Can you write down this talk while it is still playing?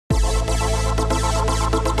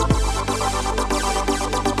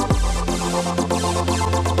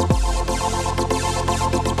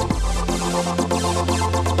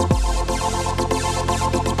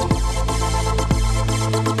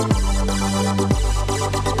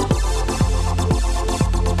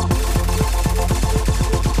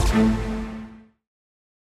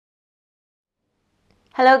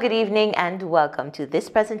Hello, good evening, and welcome to this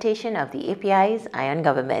presentation of the API's Eye on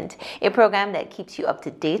Government, a program that keeps you up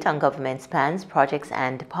to date on government's plans, projects,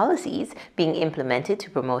 and policies being implemented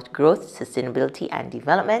to promote growth, sustainability, and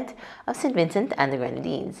development of St. Vincent and the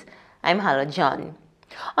Grenadines. I'm Hala John.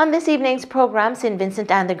 On this evening's program, St.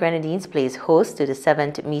 Vincent and the Grenadines plays host to the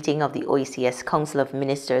 7th meeting of the OECS Council of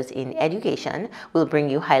Ministers in Education. We'll bring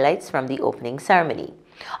you highlights from the opening ceremony.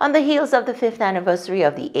 On the heels of the 5th anniversary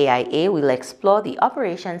of the AIA, we'll explore the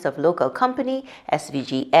operations of local company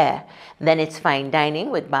SVG Air. Then it's fine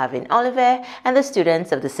dining with Marvin Oliver and the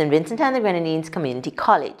students of the St. Vincent and the Grenadines Community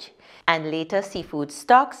College. And later, seafood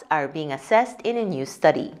stocks are being assessed in a new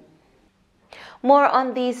study. More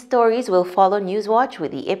on these stories will follow Newswatch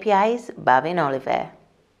with the API's Marvin Oliver.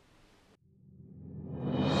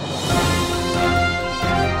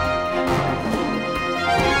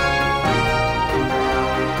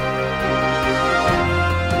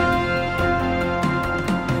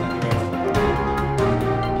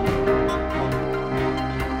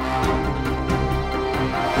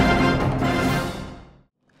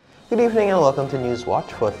 Good evening and welcome to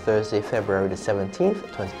Newswatch for Thursday, February the 17th,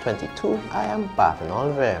 2022. I am Marvin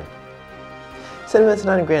Oliver. St. Vincent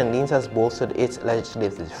and the Grenadines has bolstered its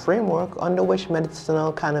legislative framework under which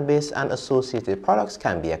medicinal cannabis and associated products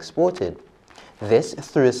can be exported. This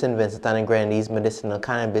through the St. Vincent and the Grenadines Medicinal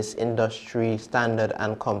Cannabis Industry Standard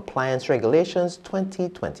and Compliance Regulations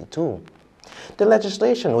 2022. The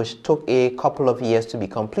legislation, which took a couple of years to be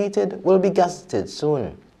completed, will be gazetted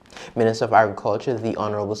soon. Minister of Agriculture, the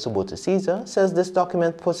Honorable Subota Caesar, says this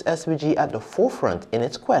document puts SVG at the forefront in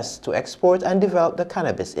its quest to export and develop the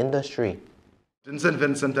cannabis industry. In St.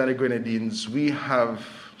 Vincent and the Grenadines, we have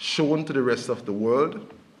shown to the rest of the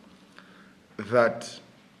world that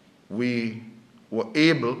we were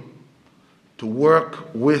able to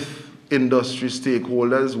work with industry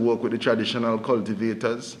stakeholders, work with the traditional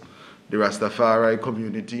cultivators, the Rastafari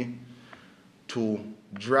community, to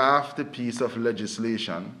draft a piece of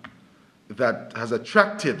legislation that has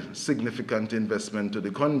attracted significant investment to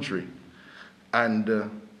the country.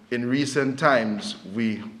 And in recent times,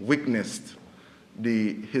 we witnessed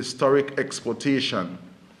the historic exportation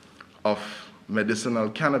of medicinal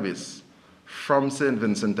cannabis from St.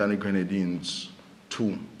 Vincent and the Grenadines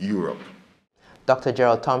to Europe. Dr.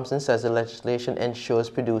 Gerald Thompson says the legislation ensures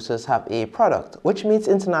producers have a product which meets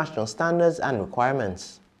international standards and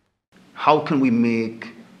requirements. How can we make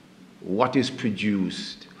what is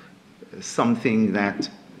produced something that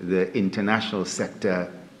the international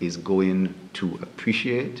sector is going to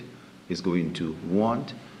appreciate, is going to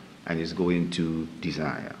want, and is going to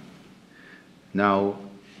desire? Now,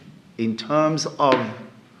 in terms of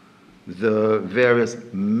the various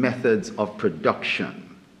methods of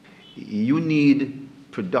production, you need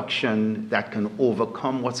production that can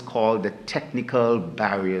overcome what's called the technical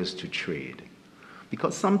barriers to trade.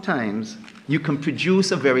 Because sometimes you can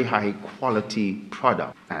produce a very high quality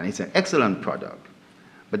product, and it's an excellent product,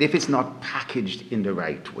 but if it's not packaged in the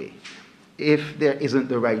right way, if there isn't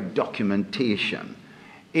the right documentation,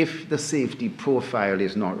 if the safety profile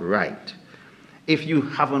is not right, if you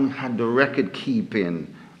haven't had the record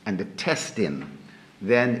keeping and the testing,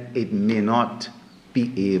 then it may not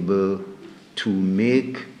be able to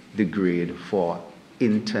make the grade for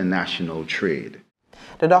international trade.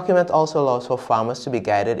 The document also allows for farmers to be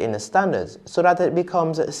guided in the standards so that it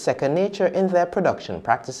becomes second nature in their production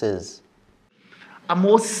practices. A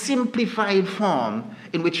more simplified form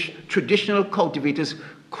in which traditional cultivators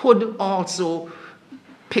could also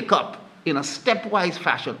pick up in a stepwise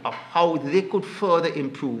fashion of how they could further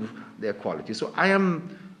improve their quality. So I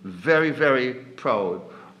am very, very proud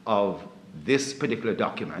of this particular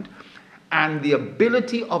document and the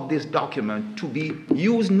ability of this document to be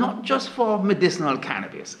used not just for medicinal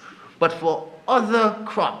cannabis, but for other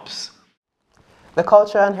crops. The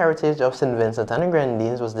culture and heritage of St. Vincent and the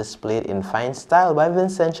Grenadines was displayed in fine style by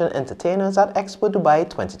Vincentian entertainers at Expo Dubai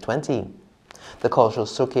 2020. The cultural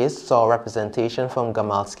showcase saw representation from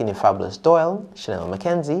Gamal Skinny Fabulous Doyle, Chanel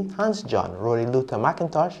Mackenzie, Hans John, Rory Luther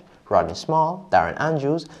McIntosh, Rodney Small, Darren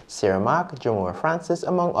Andrews, Sarah Mark, Jamora Francis,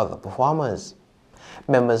 among other performers.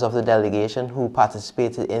 Members of the delegation who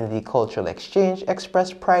participated in the cultural exchange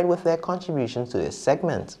expressed pride with their contributions to this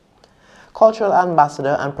segment. Cultural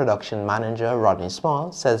Ambassador and Production Manager Rodney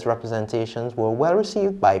Small says representations were well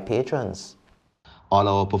received by patrons. All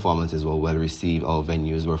our performances were well received, our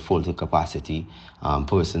venues were full to capacity.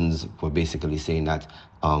 Persons were basically saying that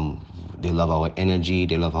they love our energy,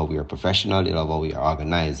 they love how we are professional, they love how we are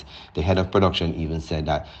organized. The head of production even said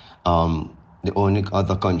that the only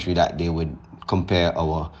other country that they would compare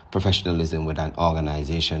our professionalism with an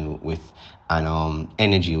organization with and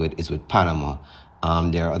energy with is with Panama.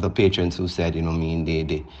 There are other patrons who said, you know,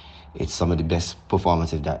 it's some of the best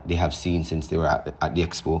performances that they have seen since they were at the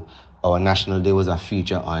expo. Our National Day was a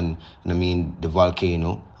feature on, the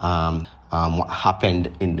volcano, what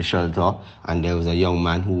happened in the shelter, and there was a young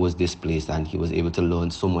man who was displaced, and he was able to learn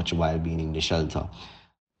so much while being in the shelter.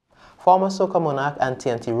 Former Soca Monarch and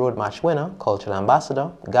TNT Road Match winner, cultural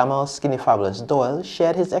ambassador, Gamal Skinny Fabulous Doyle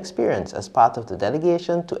shared his experience as part of the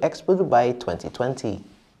delegation to Expo Dubai 2020.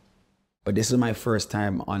 But this is my first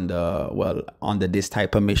time under this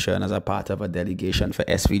type of mission as a part of a delegation for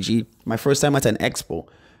SVG. My first time at an expo.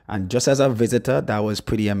 And just as a visitor, that was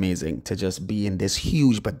pretty amazing to just be in this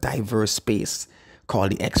huge but diverse space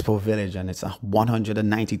called the Expo Village. And it's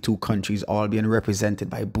 192 countries all being represented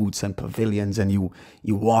by booths and pavilions. And you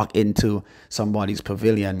walk into somebody's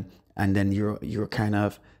pavilion and then you're kind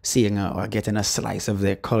of seeing or getting a slice of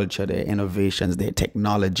their culture, their innovations, their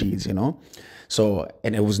technologies, you know. So,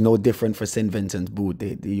 and it was no different for St. Vincent's booth.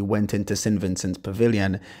 You went into St. Vincent's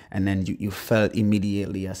pavilion and then you felt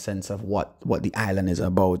immediately a sense of what the island is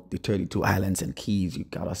about, the 32 islands and keys. You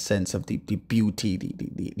got a sense of the beauty,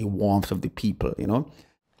 the warmth of the people, you know.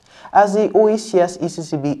 As the OECS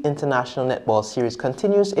ECCB International Netball Series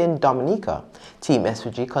continues in Dominica, Team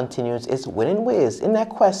SVG continues its winning ways in their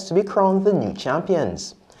quest to be crowned the new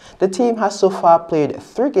champions. The team has so far played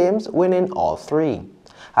 3 games, winning all 3.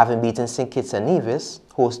 Having beaten St. Kitts and Nevis,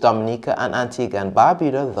 host Dominica and Antigua and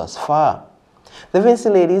Barbuda thus far. The Vinci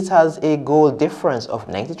Ladies has a goal difference of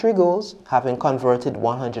 93 goals, having converted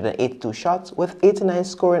 182 shots with 89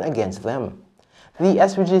 scoring against them. The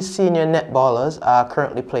SVG senior netballers are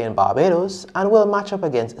currently playing Barbados and will match up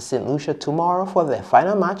against St. Lucia tomorrow for their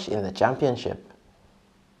final match in the championship.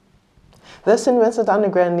 The St. Vincent and the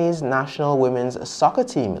Grenadines national women's soccer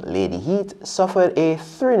team, Lady Heat, suffered a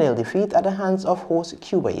 3-0 defeat at the hands of host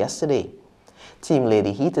Cuba yesterday. Team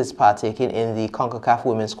Lady Heat is partaking in the CONCACAF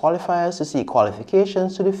Women's Qualifiers to seek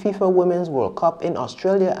qualifications to the FIFA Women's World Cup in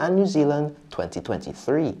Australia and New Zealand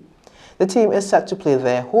 2023. The team is set to play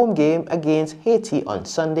their home game against Haiti on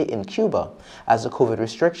Sunday in Cuba, as the COVID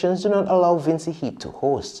restrictions do not allow Vinci Heat to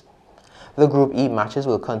host. The Group E matches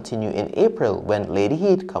will continue in April when Lady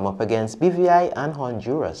Heat come up against BVI and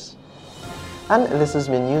Honduras. And this is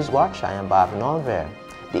my News Watch. I am Bhavin Olver.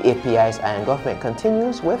 The API's Iron Government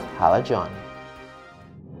continues with Hala John.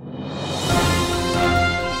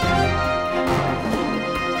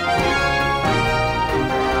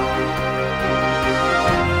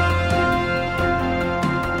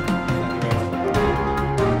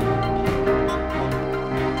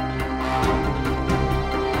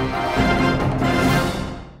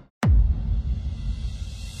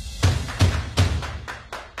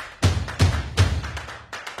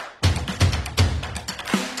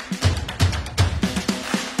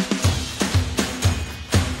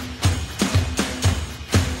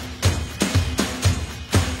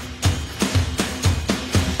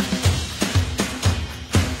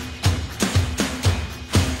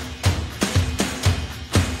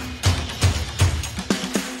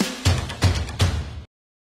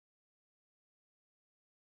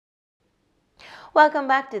 Welcome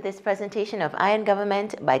back to this presentation of Iron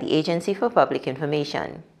Government by the Agency for Public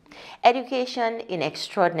Information. Education in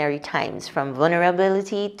Extraordinary Times, from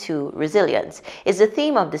Vulnerability to Resilience, is the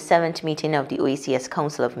theme of the 7th meeting of the OECS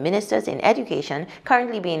Council of Ministers in Education,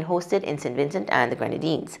 currently being hosted in St. Vincent and the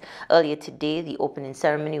Grenadines. Earlier today, the opening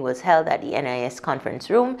ceremony was held at the NIS Conference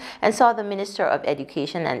Room and saw the Minister of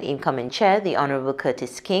Education and incoming chair, the Honorable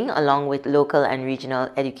Curtis King, along with local and regional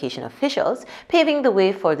education officials, paving the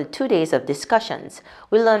way for the 2 days of discussions.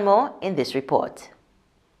 We'll learn more in this report.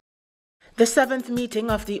 The 7th meeting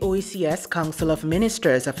of the OECS Council of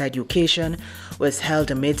Ministers of Education was held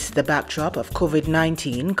amidst the backdrop of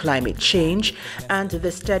COVID-19, climate change, and the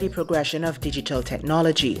steady progression of digital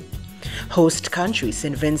technology. Host country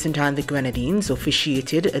St. Vincent and the Grenadines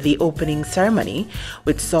officiated the opening ceremony,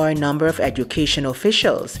 which saw a number of education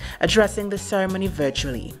officials addressing the ceremony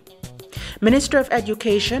virtually. Minister of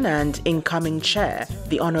Education and incoming chair,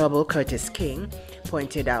 the Honorable Curtis King,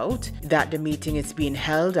 pointed out that the meeting is being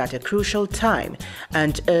held at a crucial time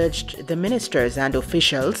and urged the ministers and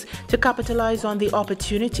officials to capitalize on the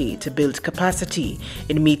opportunity to build capacity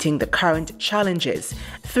in meeting the current challenges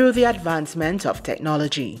through the advancement of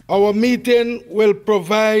technology. Our meeting will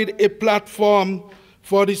provide a platform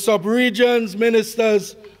for the sub-region's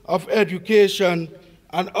ministers of education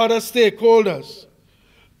and other stakeholders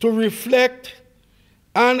to reflect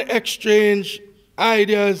and exchange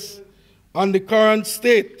ideas on the current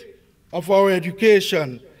state of our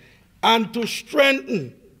education and to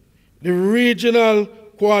strengthen the regional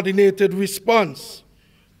coordinated response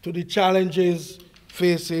to the challenges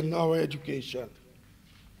facing our education.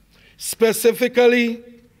 Specifically,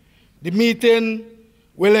 the meeting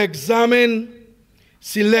will examine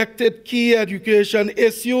selected key education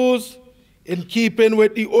issues in keeping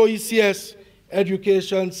with the OECS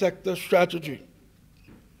education sector strategy.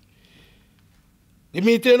 The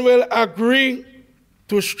meeting will agree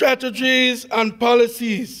to strategies and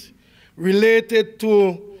policies related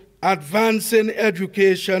to advancing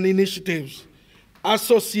education initiatives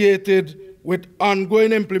associated with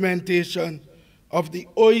ongoing implementation of the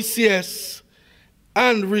OECS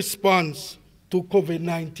and response to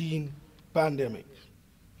COVID-19 pandemic.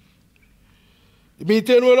 The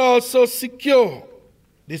meeting will also secure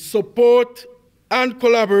the support and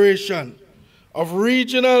collaboration of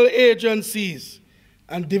regional agencies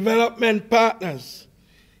and development partners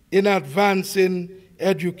in advancing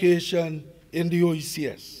education in the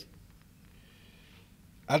OECS.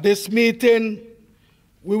 At this meeting,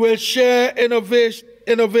 we will share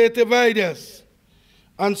innovative ideas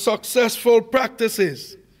and successful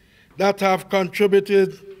practices that have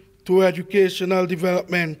contributed to educational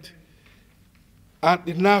development at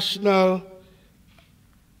the national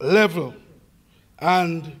level.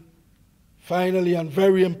 And finally, and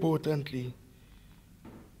very importantly,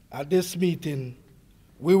 at this meeting,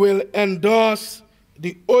 we will endorse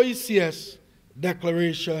the OECS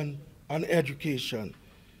Declaration on Education.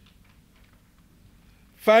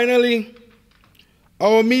 Finally,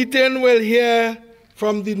 our meeting will hear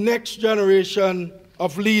from the next generation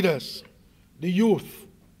of leaders, the youth.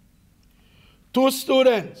 2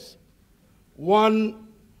 students, one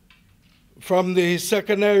from the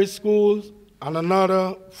secondary schools and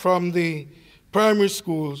another from the primary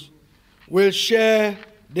schools, will share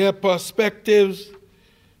their perspectives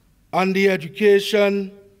on their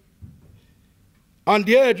education in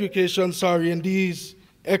these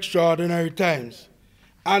extraordinary times,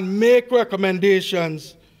 and make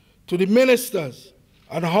recommendations to the ministers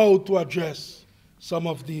on how to address some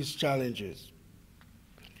of these challenges.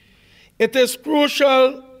 It is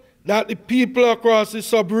crucial that the people across the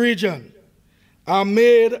sub-region are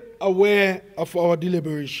made aware of our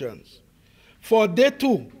deliberations, for they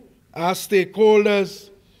too are stakeholders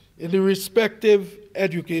in the respective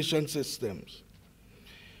education systems.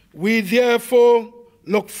 We therefore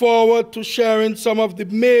look forward to sharing some of the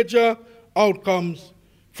major outcomes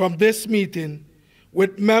from this meeting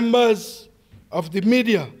with members of the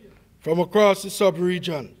media from across the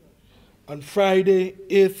sub-region on Friday,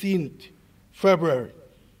 18th February.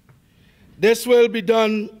 This will be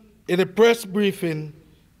done in a press briefing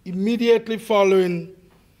immediately following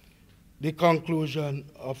the conclusion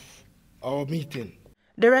of our meeting.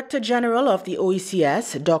 Director General of the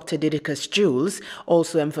OECS, Dr. Didicus Jules,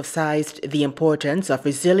 also emphasized the importance of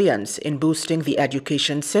resilience in boosting the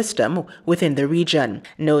education system within the region,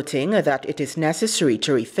 noting that it is necessary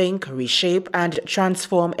to rethink, reshape, and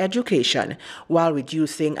transform education while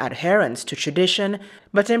reducing adherence to tradition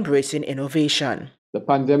but embracing innovation. The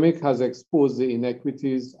pandemic has exposed the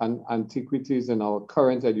inequities and antiquities in our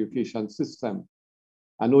current education system.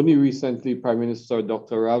 And only recently, Prime Minister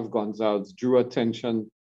Dr. Ralph Gonsalves drew attention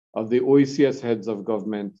of the OECS heads of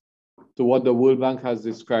government to what the World Bank has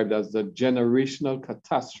described as the generational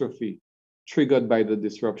catastrophe triggered by the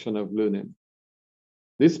disruption of learning.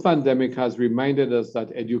 This pandemic has reminded us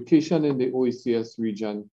that education in the OECS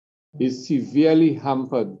region is severely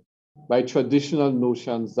hampered by traditional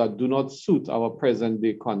notions that do not suit our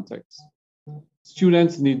present-day context.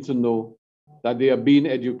 Students need to know that they are being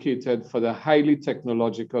educated for the highly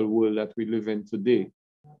technological world that we live in today,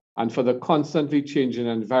 and for the constantly changing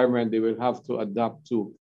environment they will have to adapt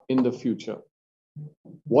to in the future.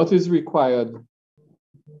 What is required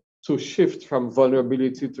to shift from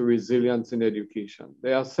vulnerability to resilience in education?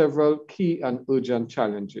 There are several key and urgent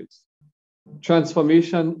challenges.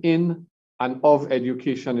 Transformation in and of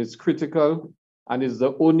education is critical and is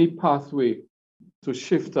the only pathway to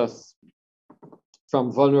shift us from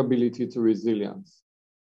vulnerability to resilience.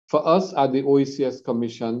 For us at the OECS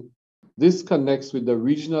Commission, this connects with the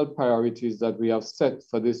regional priorities that we have set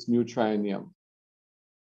for this new triennium.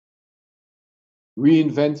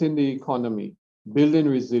 Reinventing the economy, building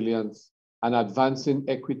resilience, and advancing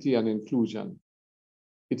equity and inclusion.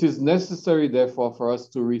 It is necessary, therefore, for us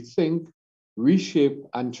to rethink, reshape,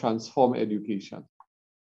 and transform education.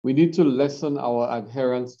 We need to lessen our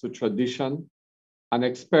adherence to tradition and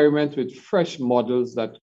experiment with fresh models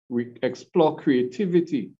that explore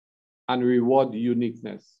creativity and reward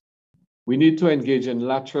uniqueness. We need to engage in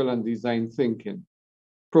lateral and design thinking,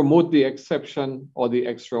 promote the exception or the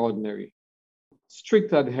extraordinary.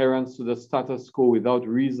 Strict adherence to the status quo without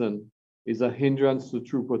reason is a hindrance to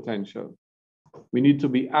true potential. We need to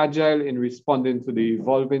be agile in responding to the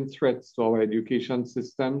evolving threats to our education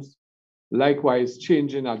systems likewise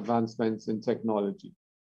changing advancements in technology.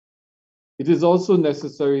 It is also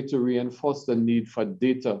necessary to reinforce the need for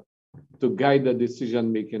data to guide the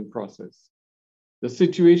decision-making process. The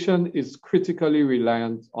situation is critically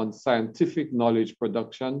reliant on scientific knowledge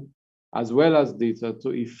production as well as data to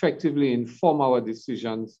effectively inform our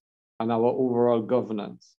decisions and our overall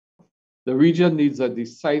governance. The region needs a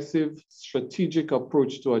decisive, strategic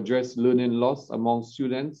approach to address learning loss among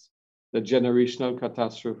students, the generational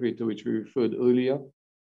catastrophe to which we referred earlier.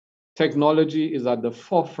 Technology is at the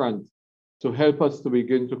forefront to help us to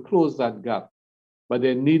begin to close that gap, but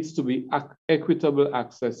there needs to be equitable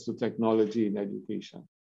access to technology in education.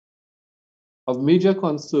 Of major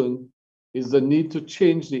concern is the need to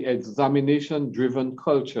change the examination-driven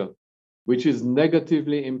culture, which is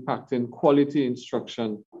negatively impacting quality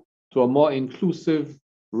instruction to a more inclusive,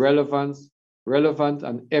 relevant,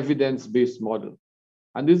 and evidence-based model.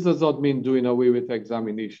 And this does not mean doing away with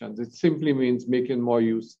examinations. It simply means making more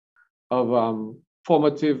use of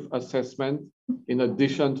formative assessment in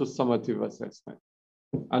addition to summative assessment.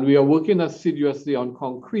 And we are working assiduously on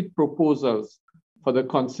concrete proposals for the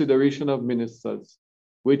consideration of ministers,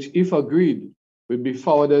 which, if agreed, will be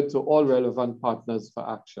forwarded to all relevant partners for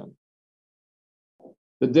action.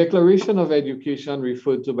 The Declaration of Education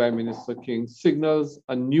referred to by Minister King signals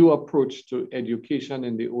a new approach to education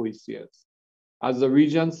in the OECS, as the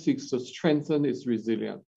region seeks to strengthen its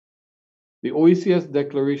resilience. The OECS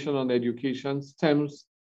Declaration on Education stems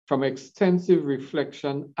from extensive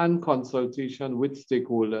reflection and consultation with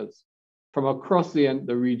stakeholders from across the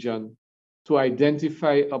region to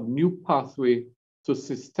identify a new pathway to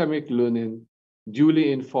systemic learning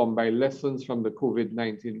duly informed by lessons from the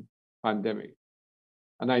COVID-19 pandemic.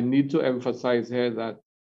 And I need to emphasize here that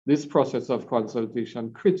this process of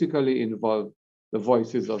consultation critically involved the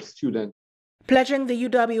voices of students. Pledging the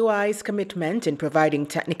UWI's commitment in providing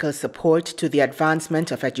technical support to the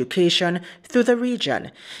advancement of education through the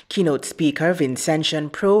region, keynote speaker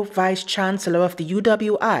Vincentian Pro Vice Chancellor of the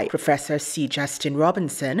UWI, Professor C. Justin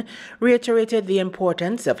Robinson, reiterated the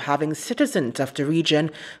importance of having citizens of the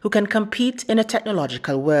region who can compete in a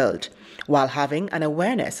technological world, while having an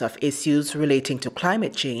awareness of issues relating to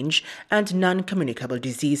climate change and non-communicable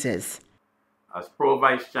diseases. As Pro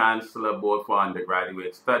Vice Chancellor both for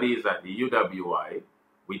undergraduate studies at the UWI,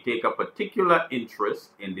 we take a particular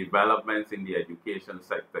interest in developments in the education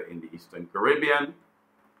sector in the Eastern Caribbean,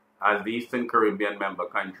 as the Eastern Caribbean member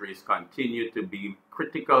countries continue to be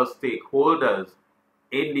critical stakeholders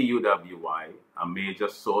in the UWI, a major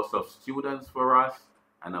source of students for us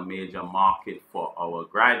and a major market for our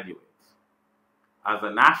graduates. As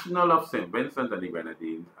a national of St. Vincent and the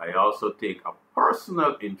Grenadines, I also take a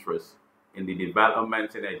personal interest in the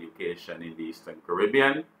developments in education in the Eastern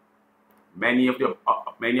Caribbean. Many of the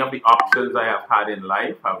options I have had in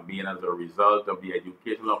life have been as a result of the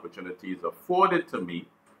educational opportunities afforded to me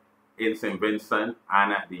in St. Vincent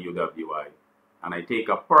and at the UWI. And I take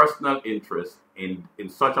a personal interest in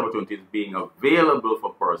such opportunities being available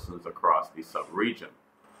for persons across the sub-region.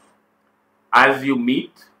 As you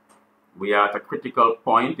meet, we are at a critical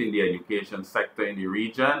point in the education sector in the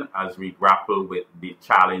region as we grapple with the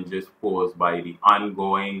challenges posed by the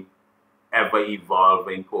ongoing,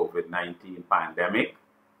 ever-evolving COVID-19 pandemic.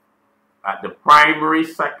 At the primary,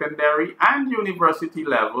 secondary, and university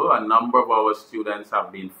level, a number of our students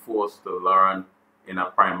have been forced to learn in a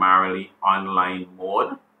primarily online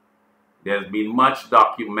mode. There's been much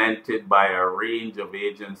documented by a range of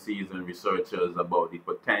agencies and researchers about the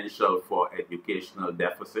potential for educational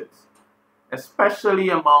deficits, especially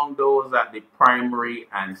among those at the primary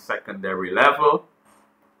and secondary level.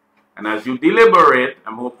 And as you deliberate,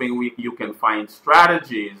 I'm hoping you can find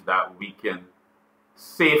strategies that we can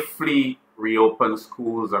safely reopen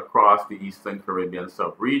schools across the Eastern Caribbean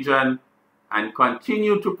sub-region and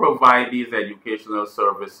continue to provide these educational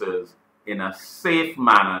services in a safe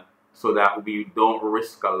manner so that we don't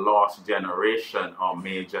risk a lost generation or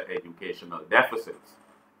major educational deficits.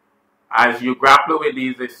 As you grapple with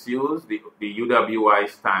these issues, the UWI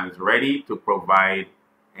stands ready to provide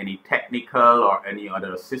any technical or any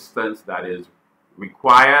other assistance that is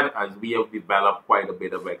required, as we have developed quite a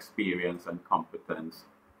bit of experience and competence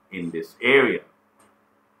in this area.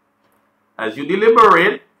 As you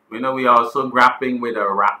deliberate, we are also grappling with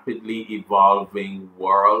a rapidly evolving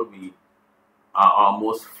world. We are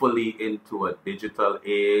almost fully into a digital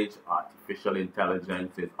age. Artificial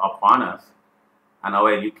intelligence is upon us. And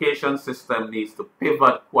our education system needs to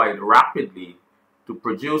pivot quite rapidly to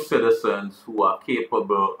produce citizens who are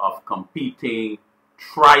capable of competing,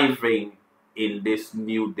 thriving in this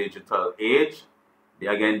new digital age.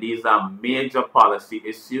 Again, these are major policy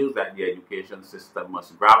issues that the education system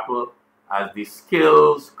must grapple as the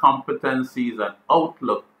skills, competencies, and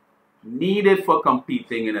outlook needed for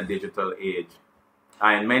competing in a digital age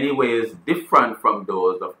are in many ways different from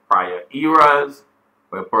those of prior eras,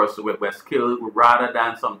 where skills, rather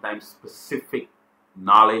than sometimes specific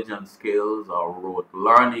knowledge and skills or rote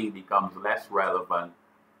learning, becomes less relevant,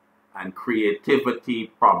 and creativity,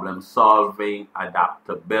 problem solving,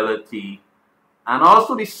 adaptability, and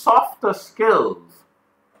also the softer skills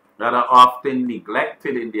that are often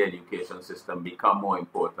neglected in the education system become more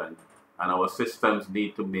important, and our systems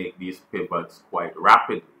need to make these pivots quite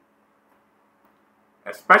rapidly.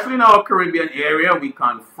 Especially in our Caribbean area, we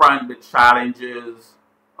confront the challenges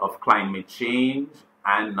of climate change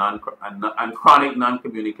and chronic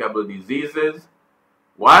non-communicable diseases.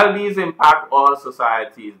 While these impact all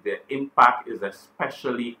societies, their impact is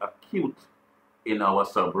especially acute in our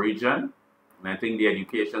sub-region. And I think the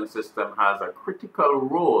education system has a critical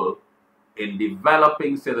role in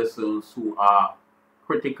developing citizens who are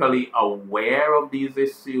critically aware of these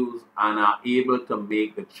issues and are able to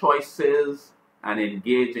make the choices and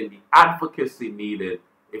engage in the advocacy needed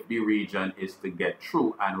if the region is to get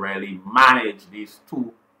through and really manage these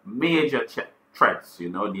two major threats, you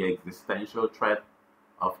know, the existential threat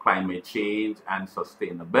of climate change and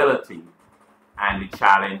sustainability, and the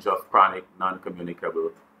challenge of chronic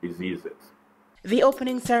non-communicable diseases. The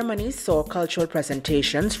opening ceremony saw cultural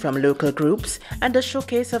presentations from local groups and a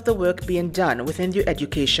showcase of the work being done within the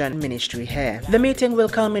Education Ministry here. The meeting will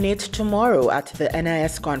culminate tomorrow at the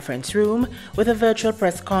NIS Conference Room with a virtual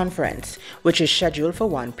press conference, which is scheduled for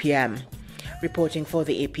 1 p.m. Reporting for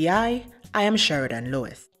the API, I am Sheridan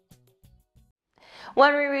Lewis.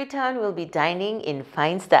 When we return, we'll be dining in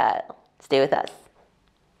fine style. Stay with us.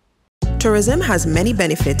 Tourism has many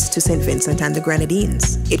benefits to St. Vincent and the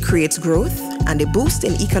Grenadines. It creates growth and a boost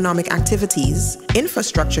in economic activities,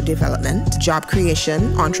 infrastructure development, job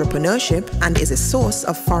creation, entrepreneurship, and is a source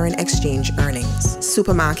of foreign exchange earnings.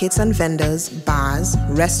 Supermarkets and vendors, bars,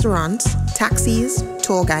 restaurants, taxis,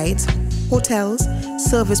 tour guides, hotels,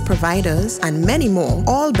 service providers, and many more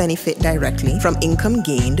all benefit directly from income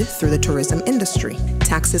gained through the tourism industry.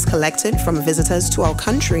 Taxes collected from visitors to our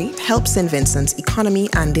country help St. Vincent's economy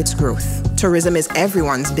and its growth. Tourism is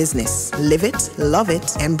everyone's business. Live it, love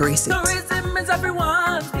it, embrace it. Tourism is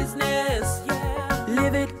everyone's business. Yeah.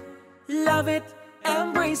 Live it, love it,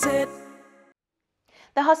 embrace it.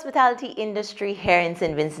 The hospitality industry here in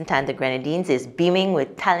St. Vincent and the Grenadines is beaming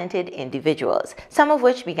with talented individuals, some of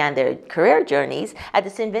which began their career journeys at the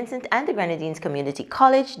St. Vincent and the Grenadines Community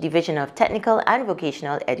College Division of Technical and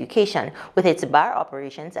Vocational Education with its bar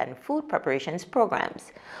operations and food preparations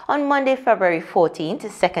programs. On Monday, February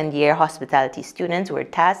 14th, second-year hospitality students were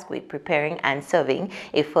tasked with preparing and serving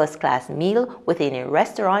a first-class meal within a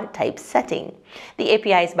restaurant-type setting. The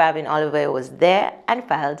API's Bavin Oliver was there and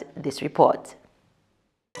filed this report.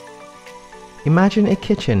 Imagine a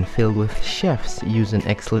kitchen filled with chefs using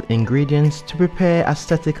excellent ingredients to prepare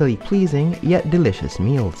aesthetically pleasing yet delicious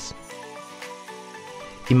meals.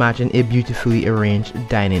 Imagine a beautifully arranged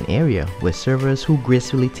dining area with servers who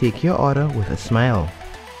gracefully take your order with a smile.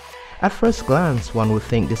 At first glance, one would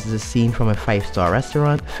think this is a scene from a five-star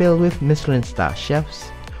restaurant filled with Michelin-star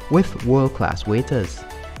chefs with world-class waiters.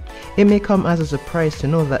 It may come as a surprise to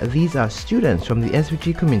know that these are students from the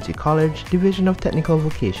SVG Community College Division of Technical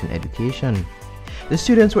Vocation Education. The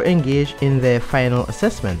students were engaged in their final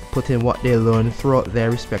assessment, putting what they learned throughout their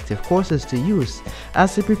respective courses to use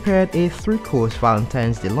as they prepared a 3-course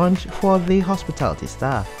Valentine's Day lunch for the hospitality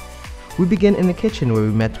staff. We begin in the kitchen where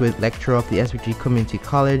we met with lecturer of the SVG Community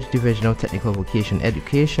College Division of Technical Vocation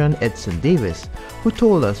Education, Edson Davis, who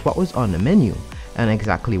told us what was on the menu and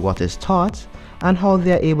exactly what is taught and how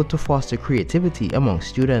they are able to foster creativity among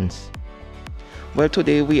students. Well,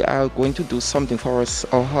 today we are going to do something for us,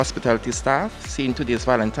 our hospitality staff, seeing today's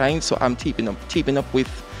Valentine's, so I'm teaming up with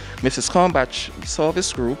Mrs. Cornbatch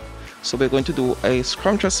service group. So we're going to do a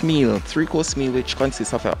scrumptious meal, 3-course meal, which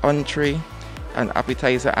consists of an entree, an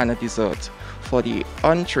appetizer, and a dessert. For the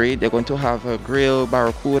entree, they're going to have a grilled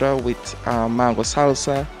barracuda with mango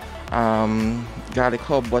salsa, garlic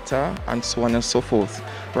herb butter, and so on and so forth.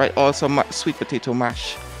 Right, also sweet potato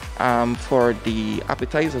mash. For the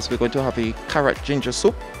appetizers, we're going to have a carrot ginger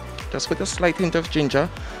soup, just with a slight hint of ginger.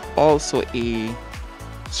 Also a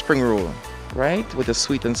spring roll, right, with a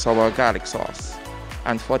sweet and sour garlic sauce.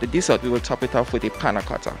 And for the dessert, we will top it off with a panna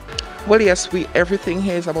cotta. Well, yes, everything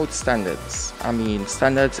here is about standards. I mean,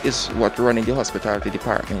 standards is what run in the hospitality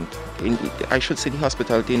department. I should say the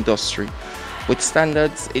hospitality industry. With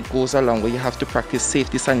standards, it goes along where you have to practice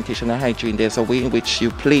safety, sanitation, and hygiene. There's a way in which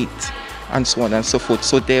you plate, and so on and so forth.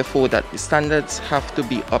 So therefore, that the standards have to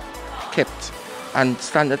be kept And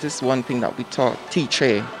standard is one thing that we teach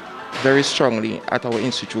here very strongly at our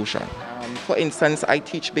institution. For instance, I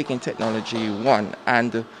teach baking technology 1,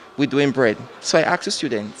 and we're doing bread. So I ask the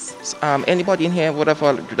students, anybody in here would have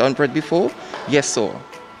done bread before? Yes, sir.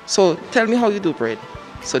 So tell me how you do bread.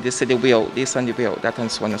 So they say the way out this and the way out that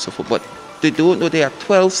and so on and so forth. But they don't know there are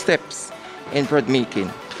 12 steps in bread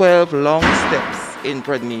making, 12 long steps in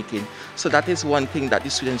bread making. So that is one thing that the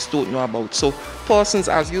students don't know about. So persons,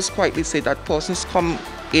 as you quietly say, that persons come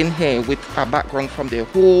in here with a background from their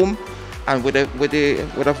home and would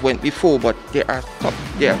have went before, but there are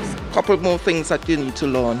a couple more things that you need to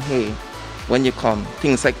learn here when you come.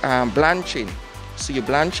 Things like blanching. So you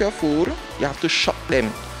blanch your food, you have to shock them.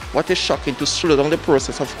 What is shocking? To slow down the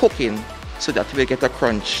process of cooking so that you will get a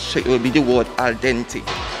crunch. So it will be the word al dente.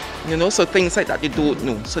 You know, so things like that they don't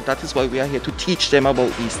know. So that is why we are here to teach them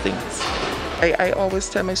about these things. I always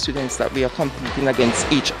tell my students that we are competing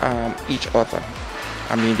against each other.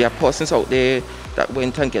 I mean, there are persons out there that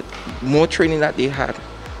went and get more training that they had.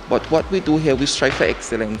 But what we do here, we strive for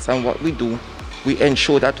excellence. And what we do, we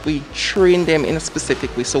ensure that we train them in a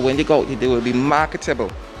specific way. So when they go out, they will be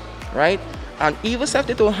marketable, right? And even if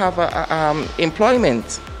they don't have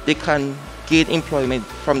employment, they can gain employment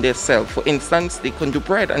from themselves. For instance, they can do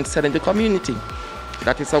bread and sell in the community.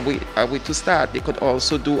 That is a way to start. They could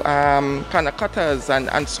also do panna cutters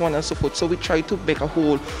and so on and so forth. So we try to make a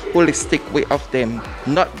whole holistic way of them,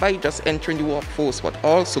 not by just entering the workforce, but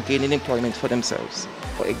also gaining employment for themselves.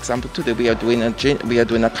 For example, today we are doing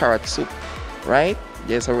a carrot soup, right?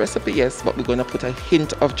 There's a recipe, yes, but we're going to put a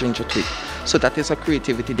hint of ginger to it. So that is a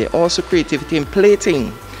creativity. There's also creativity in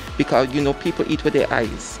plating, because you know people eat with their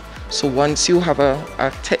eyes. So once you have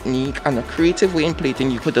a technique and a creative way in plating,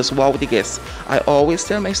 you could just wow the guests. I always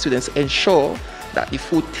tell my students, ensure that the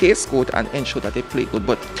food tastes good and ensure that they plate good.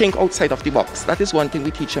 But think outside of the box. That is one thing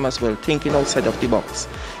we teach them as well, thinking outside of the box.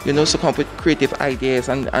 You know, so come up with creative ideas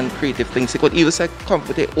and creative things. They could even come up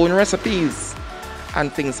with their own recipes and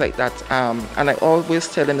things like that. And I always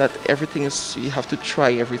tell them that everything is, you have to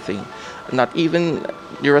try everything. Not even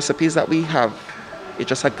the recipes that we have, it's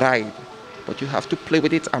just a guide. But you have to play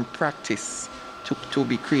with it and practice to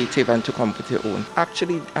be creative and to come up with your own.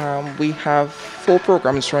 Actually, we have 4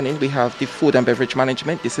 programs running. We have the food and beverage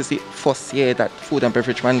management. This is the first year that food and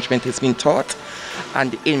beverage management has been taught.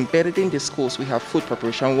 And embedded in this course, we have food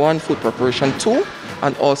preparation 1, food preparation 2,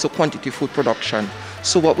 and also quantity food production.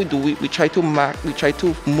 So what we do, we try to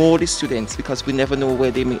mold the students, because we never know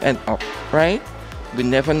where they may end up, right? We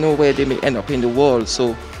never know where they may end up in the world.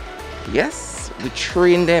 So yes, we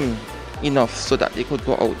train them enough so that they could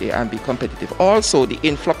go out there and be competitive. Also, the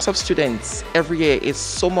influx of students every year is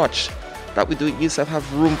so much that we do used to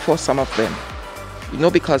have room for some of them. You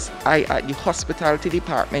know, because the hospitality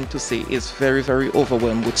department to say is very, very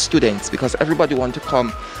overwhelmed with students, because everybody wants to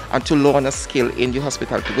come and to learn a skill in the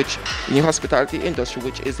hospitality industry,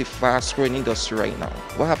 which is the fast growing industry right now.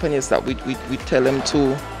 What happens is that we tell them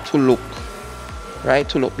to look, right,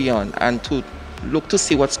 to look beyond and to look to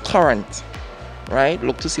see what's current. Right?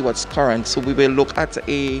 Look to see what's current. So we will look at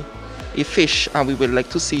a fish and we would like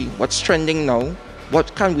to see what's trending now.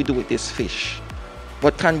 What can we do with this fish?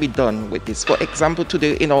 What can be done with this? For example,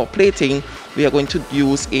 today in our plating, we are going to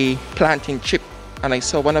use a plantain chip. And I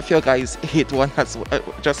saw one of your guys hit one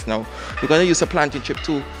just now. We're going to use a plantain chip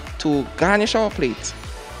to garnish our plate.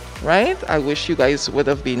 Right? I wish you guys would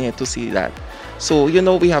have been here to see that. So, you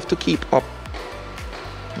know, we have to keep up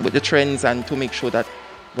with the trends and to make sure that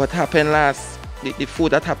what happened last, the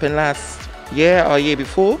food that happened last year or year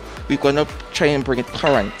before, we're going to try and bring it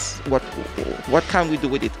current. What can we do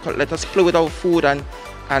with it? Let us play with our food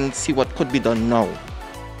and see what could be done now.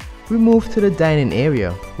 We moved to the dining area,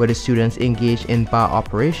 where the students engaged in bar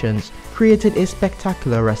operations created a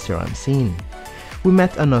spectacular restaurant scene. We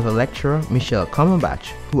met another lecturer, Michelle Cumberbatch,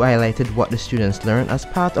 who highlighted what the students learned as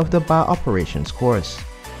part of the bar operations course.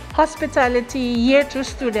 Hospitality year 2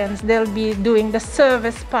 students, they'll be doing the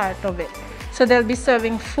service part of it. So they'll be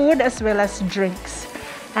serving food as well as drinks.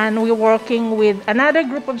 And we're working with another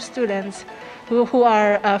group of students who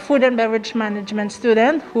are food and beverage management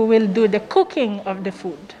students who will do the cooking of the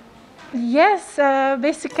food. Yes,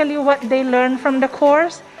 basically what they learn from the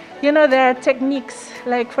course, you know, there are techniques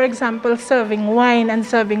like, for example, serving wine and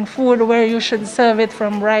serving food, where you should serve it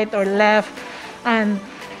from right or left, and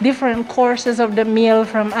different courses of the meal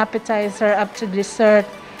from appetizer up to dessert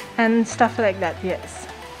and stuff like that, yes.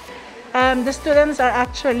 The students are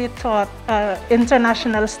actually taught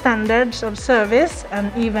international standards of service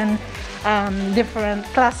and even different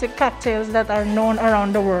classic cocktails that are known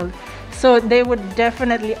around the world. So they would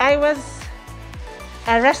definitely, I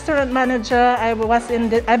a restaurant manager.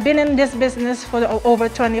 I've been in this business for over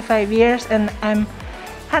 25 years, and I'm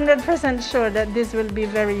 100% sure that this will be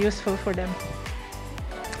very useful for them.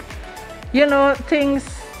 You know,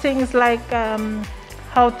 things like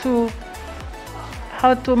how to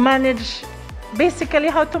manage, basically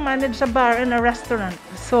how to manage a bar in a restaurant.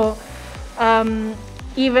 So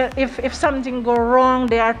even if something go wrong,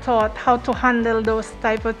 they are taught how to handle those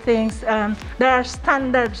type of things. There are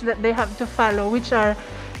standards that they have to follow, which are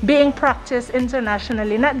being practiced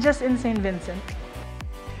internationally, not just in St. Vincent.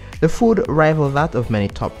 The food rivaled that of many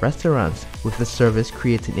top restaurants, with the service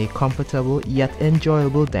creating a comfortable yet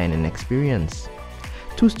enjoyable dining experience.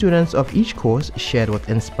 2 students of each course shared what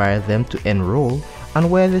inspired them to enroll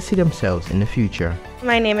and where they see themselves in the future.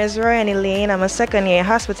 My name is Royani Lane. I'm a second-year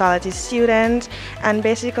hospitality student, and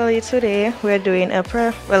basically today we're doing a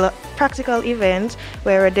practical event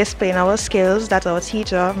where we're displaying our skills that our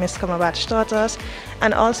teacher, Ms. Kamabach, taught us,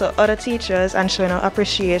 and also other teachers, and showing our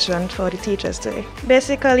appreciation for the teachers today.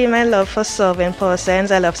 Basically, my love for serving persons.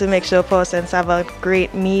 I love to make sure persons have a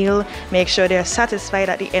great meal, make sure they're satisfied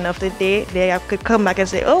at the end of the day. They could come back and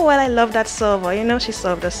say, oh, well, I love that server, you know, she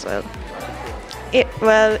served us well.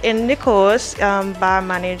 Well, in the course, bar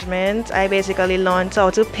management, I basically learned how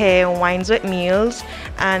to pair wines with meals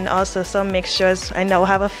and also some mixtures. I now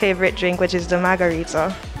have a favorite drink, which is the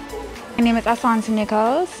margarita. My name is Asante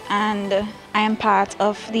Nichols, and I am part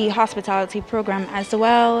of the hospitality program as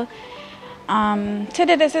well.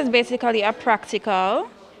 Today, this is basically a practical,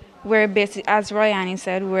 where as Royani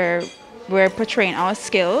said, we're portraying our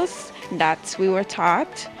skills that we were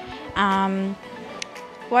taught.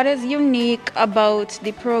 What is unique about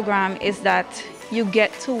the program is that you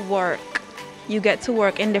get to work. You get to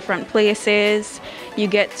work in different places. You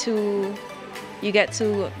get to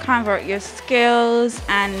convert your skills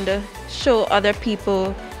and show other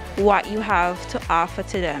people what you have to offer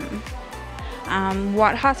to them.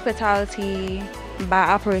 What hospitality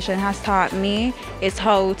bar operation has taught me is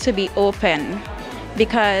how to be open,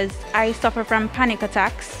 because I suffer from panic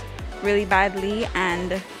attacks really badly,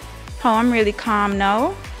 and how I'm really calm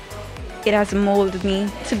now, it has molded me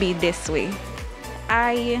to be this way.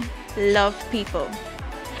 I love people.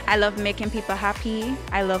 I love making people happy.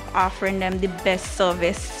 I love offering them the best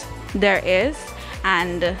service there is.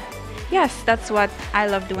 And yes, that's what I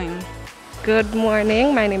love doing. Good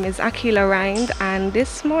morning, my name is Akila Rind, and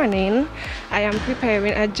this morning I am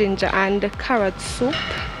preparing a ginger and carrot soup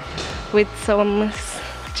with some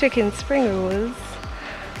chicken spring rolls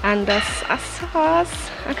and a sauce,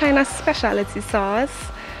 a kind of specialty sauce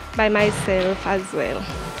by myself as well.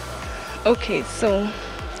 Okay, so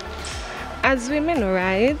as women,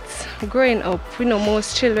 right, growing up, we know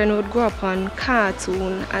most children would grow up on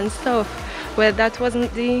cartoon and stuff. Well, that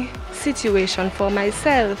wasn't the situation for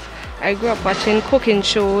myself. I grew up watching cooking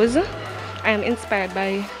shows. I am inspired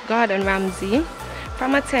by Gordon Ramsay.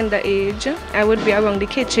 From a tender age, I would be around the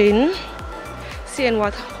kitchen, seeing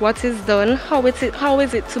what is done, how is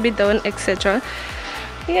it to be done, etc.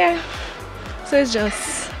 Yeah, so it's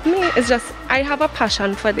just me. It's just I have a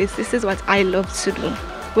passion for this. This is what I love to do.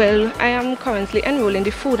 Well, I am currently enrolled in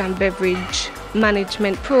the food and beverage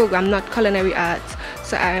management program, not culinary arts.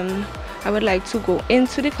 So I would like to go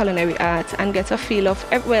into the culinary arts and get a feel of,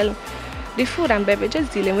 well, the food and beverages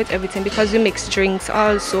dealing with everything, because we mix drinks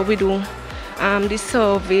also, we do the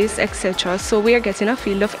service, etc. So we are getting a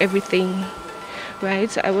feel of everything.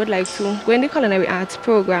 Right, so I would like to go in the culinary arts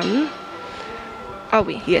program. Are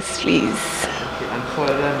we? Yes, please. Okay, and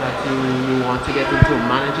further that you want to get into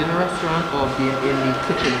managing a restaurant or being in the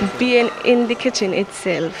kitchen itself? Being in the kitchen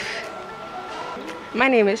itself. My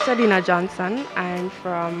name is Shadina Johnson. I'm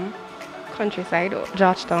from Countryside,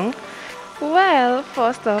 Georgetown. Well,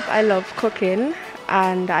 first off, I love cooking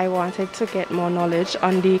and I wanted to get more knowledge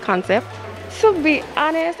on the concept. To be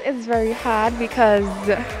honest, it's very hard because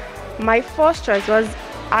my first choice was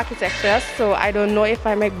architecture, so I don't know if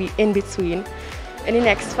I might be in between. In the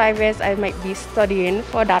next 5 years, I might be studying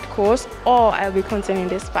for that course or I'll be continuing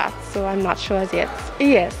this path, so I'm not sure as yet.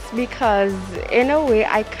 Yes, because in a way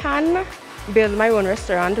I can build my own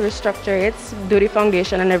restaurant, restructure it, do the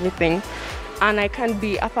foundation and everything, and I can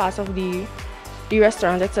be a part of the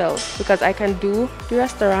restaurant itself, because I can do the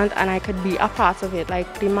restaurant and I could be a part of it,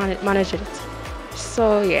 like manage it.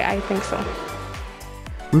 So yeah, I think so.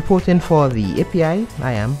 Reporting for the API,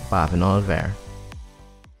 I am Bhavin Olver.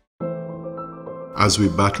 As we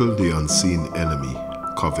battle the unseen enemy,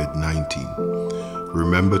 COVID-19,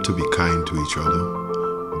 remember to be kind to each other,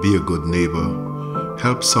 be a good neighbor,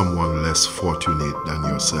 help someone less fortunate than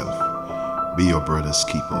yourself, be your brother's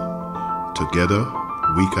keeper. Together,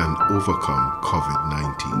 we can overcome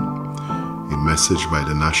COVID-19. A message by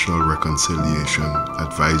the National Reconciliation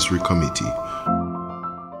Advisory Committee.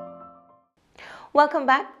 Welcome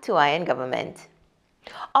back to Eye on Government.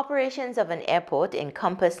 Operations of an airport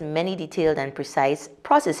encompass many detailed and precise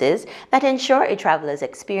processes that ensure a traveler's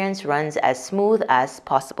experience runs as smooth as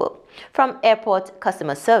possible. From airport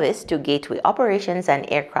customer service to gateway operations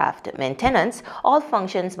and aircraft maintenance, all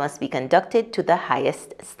functions must be conducted to the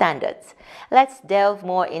highest standards. Let's delve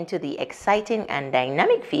more into the exciting and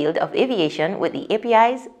dynamic field of aviation with the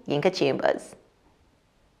API's Yinka Chambers.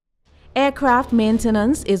 Aircraft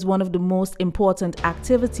maintenance is one of the most important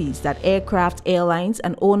activities that aircraft airlines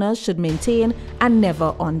and owners should maintain and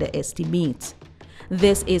never underestimate.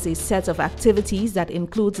 This is a set of activities that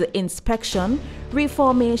includes the inspection,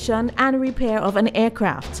 reformation, and repair of an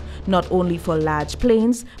aircraft, not only for large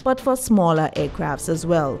planes, but for smaller aircrafts as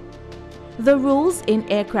well. The rules in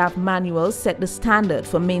aircraft manuals set the standard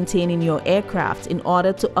for maintaining your aircraft in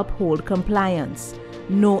order to uphold compliance.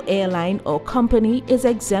 No airline or company is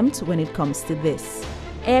exempt when it comes to this.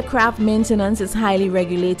 Aircraft maintenance is highly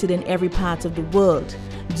regulated in every part of the world,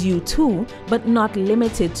 due to, but not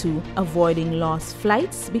limited to, avoiding lost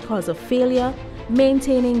flights because of failure,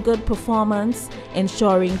 maintaining good performance,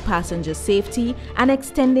 ensuring passenger safety, and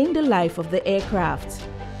extending the life of the aircraft.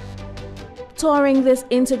 Touring this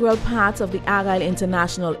integral part of the Argyle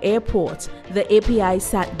International Airport, the API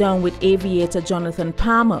sat down with aviator Jonathan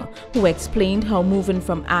Palmer, who explained how moving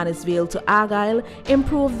from Arnisvale to Argyle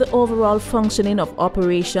improved the overall functioning of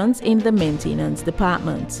operations in the maintenance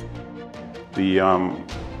department. The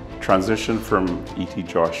transition from E.T.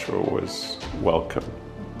 Joshua was welcome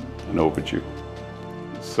and overdue.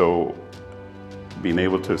 So being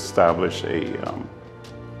able to establish a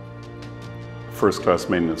first-class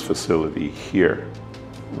maintenance facility here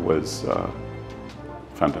was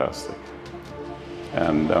fantastic.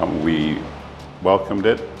 And we welcomed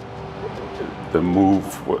it. The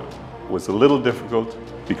move was a little difficult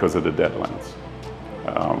because of the deadlines.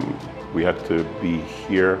 We had to be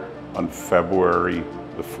here on February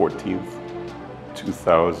the 14th,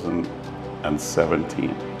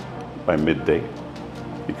 2017 by midday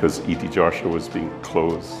because E.T. Joshua was being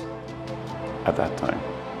closed at that time.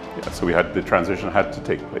 Yeah, so the transition had to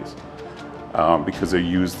take place because they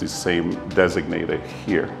used the same designator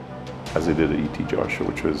here as they did at E.T. Joshua,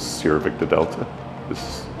 which was Sierra Victor Delta.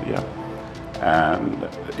 And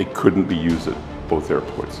it couldn't be used at both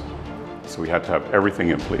airports. So we had to have everything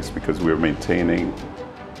in place because we were maintaining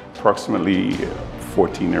approximately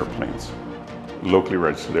 14 airplanes, locally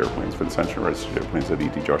registered airplanes, Vincentian registered airplanes at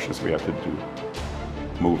E.T. Joshua, so we had to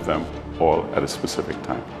move them all at a specific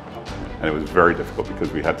time. And it was very difficult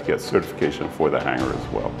because we had to get certification for the hangar as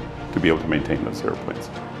well to be able to maintain those airplanes.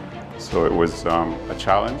 So it was a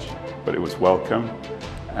challenge, but it was welcome,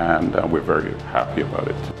 and we're very happy about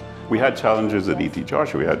it. We had challenges at E.T.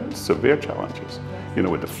 Joshua. We had severe challenges,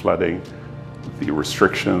 with the flooding, the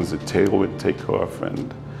restrictions, the tailwind takeoff,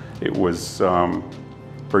 and it was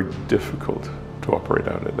very difficult to operate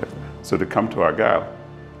out of there. So to come to Argyle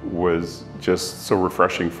was just so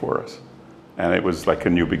refreshing for us. And it was like a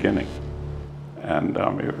new beginning. And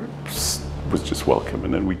it was just welcome.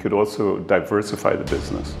 And then we could also diversify the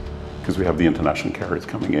business because we have the international carriers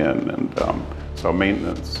coming in. And so our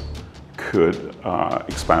maintenance could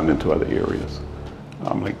expand into other areas,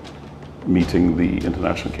 like meeting the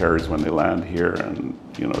international carriers when they land here and,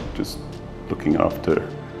 just looking after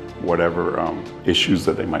whatever issues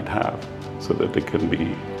that they might have so that they can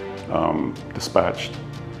be dispatched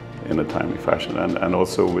in a timely fashion and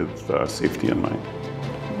also with safety in mind.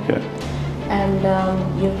 Yeah. And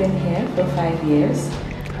you've been here for 5 years.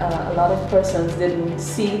 A lot of persons didn't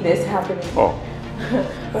see this happening. Oh.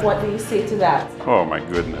 What do you say to that? Oh my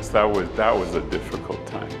goodness, that was a difficult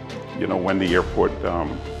time. When the airport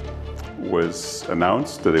was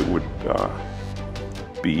announced that it would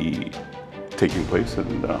be taking place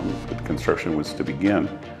and the construction was to begin,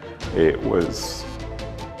 it was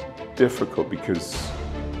difficult because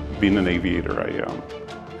being an aviator, I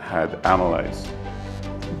had analyzed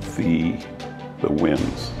the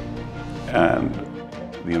winds and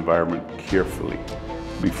the environment carefully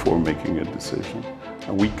before making a decision.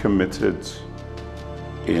 And we committed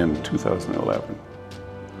in 2011,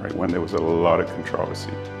 right, when there was a lot of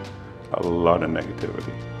controversy, a lot of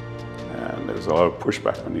negativity, and there was a lot of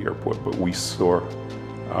pushback on the airport, but we saw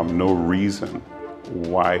no reason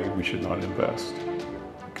why we should not invest.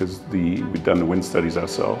 Because we'd done the wind studies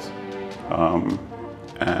ourselves,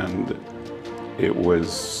 and it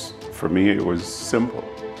was, for me, it was simple.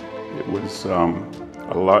 It was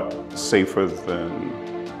a lot safer than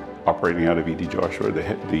operating out of E.T. Joshua.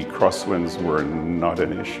 The crosswinds were not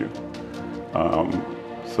an issue.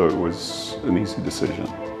 So So it was an easy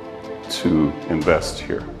decision to invest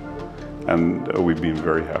here. And we've been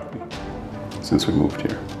very happy since we moved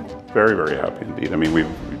here. Very, very happy indeed. I mean, we've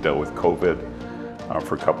dealt with COVID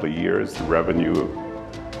for a couple of years. The revenue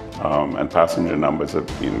and passenger numbers have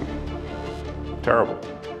been terrible.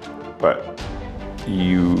 But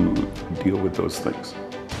you deal with those things,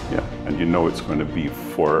 yeah. And you know it's going to be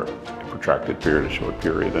for a protracted period, a short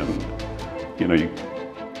period, and you know, you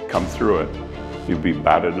come through it. You'll be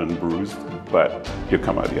battered and bruised, but you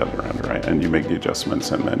come out the other end, right? And you make the adjustments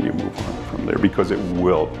and then you move on from there, because it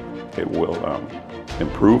will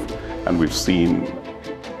improve. And we've seen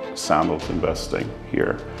Sandals investing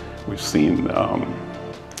here. We've seen the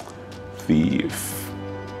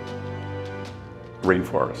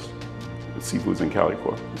rainforest, the seafoods in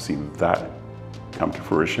Calico. We see that come to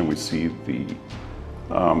fruition. We see the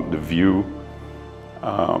view,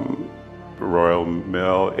 Royal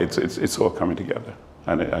Mill. It's all coming together,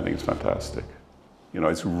 and I think it's fantastic. You know,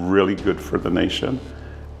 it's really good for the nation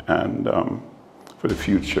and for the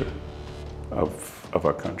future of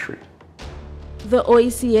our country. The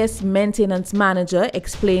OECS maintenance manager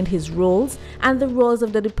explained his roles and the roles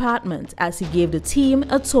of the department as he gave the team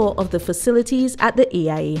a tour of the facilities at the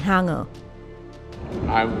AIA hangar.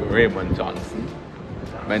 I'm Raymond Johnson,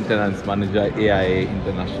 maintenance manager, AIA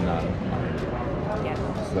International.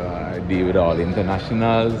 So I deal with all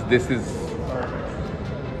internationals. This is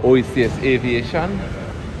OECS Aviation.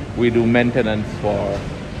 We do maintenance for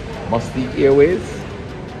Mustique Airways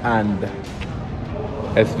and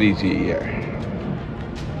SVG here.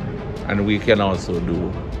 And we can also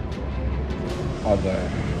do other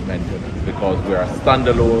maintenance because we are a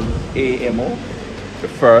standalone AMO, the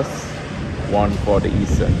first one for the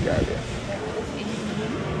Eastern Caribbean.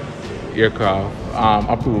 Aircraft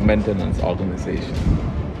approved maintenance organization.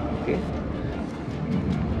 Okay.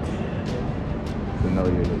 So now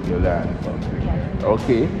you learn something.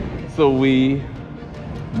 Okay. So we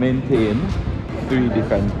maintain 3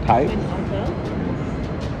 different types.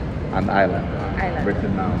 An island.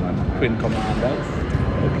 Written down on twin commanders.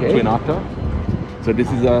 Okay. Twin Otter. So this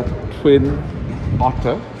is a twin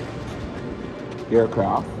Otter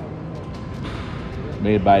aircraft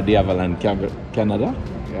made by De Havilland Canada.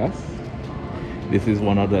 Yes. This is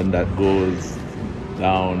one of them that goes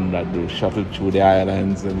down, that do shuttle through the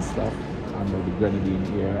islands and stuff under the Grenadine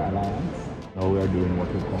Air Alliance. Now we are doing what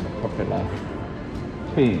we call a propeller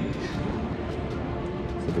change.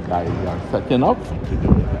 So the guys are setting up to do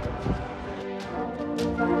that.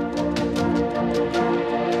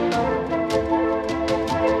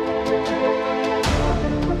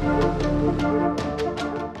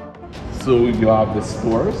 So you have the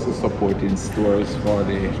stores, the supporting stores for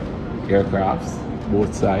the aircrafts,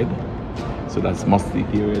 both sides. So that's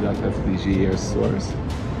Mustique area, that's SVG air stores.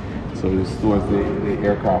 So it stores the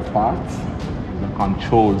aircraft parts, the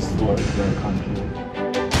control stores, the control.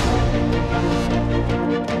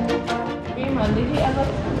 Raymond, did you ever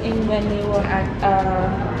come in when you were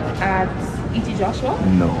at E.T. Joshua?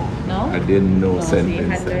 No. No? I didn't know St. So you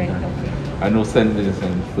had Vincent. okay. I know St.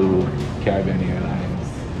 Vincent through Caribbean Airlines,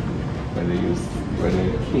 where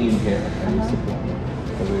they came here and used to come.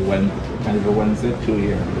 So we went kind of a Wednesday 2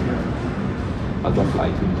 years as a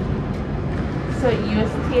flight engineer. So you're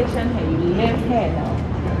stationed here, you live here now?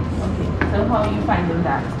 Yes. Okay. So how are you finding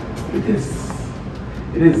that? It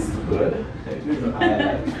is good.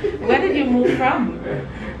 Where did you move from?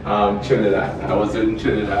 Trinidad. I was in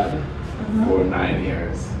Trinidad for 9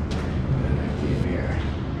 years. And I came here.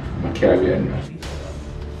 I'm a Caribbean refugee.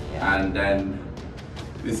 And then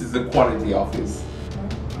this is the quality office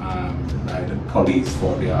by the police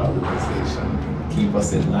for the organization. Keep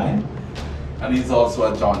us in line. And he's also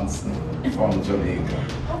a Johnson from Jamaica.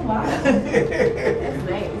 Oh wow. That's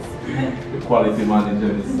nice. The quality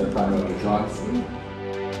manager is Stefano Johnson.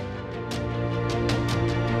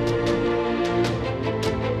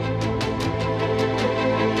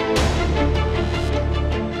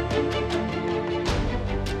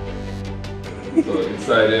 So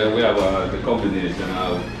inside here we have the combination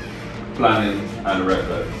of planning and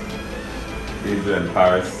records. Adrian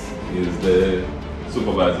Paris is the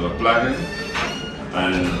supervisor of planning,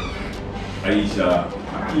 and Aisha.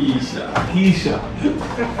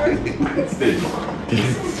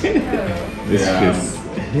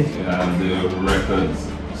 Yeah, the records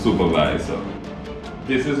supervisor.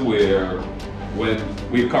 This is where, when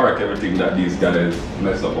we correct everything that these guys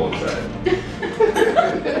mess up outside.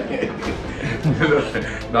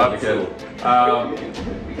 Not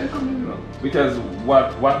because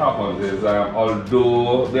what happens is,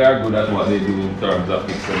 although they are good at what they do in terms of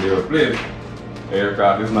fixing the airplane,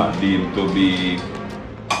 aircraft is not deemed to be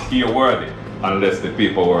airworthy. unless the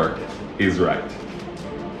paperwork is right.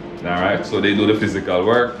 All right, so they do the physical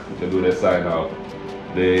work, they do the sign out,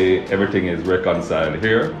 everything is reconciled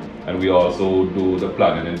here, and we also do the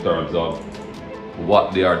planning in terms of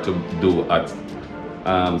what they are to do at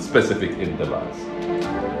specific intervals.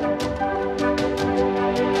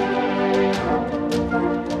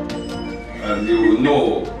 And you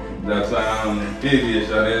know that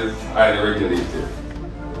aviation is highly regulated,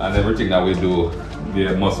 and everything that we do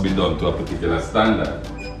there must be done to a particular standard.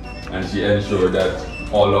 And she ensured that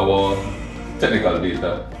all our technical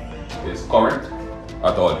data is current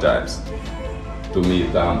at all times to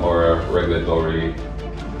meet our regulatory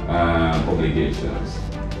obligations.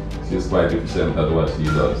 She's quite efficient at what she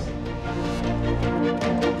does.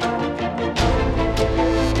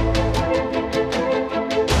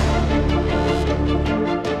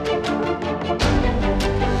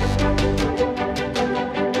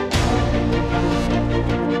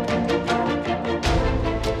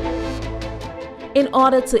 In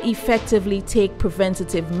order to effectively take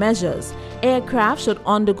preventative measures, aircraft should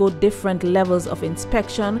undergo different levels of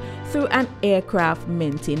inspection through an aircraft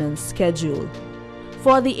maintenance schedule.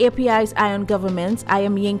 For the API's Eye on Government, I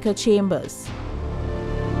am Yinka Chambers.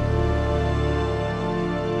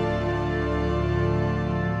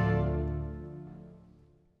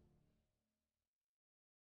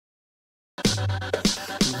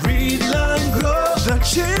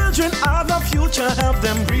 Children are the future, help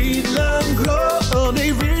them read, learn, grow.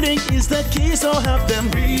 Only reading is the key, so help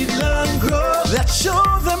them read, learn, grow. Let's show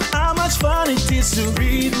them how much fun it is to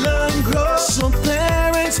read, learn, grow. So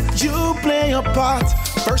parents, you play a part.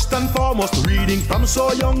 First and foremost, reading from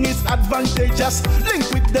so young is advantageous.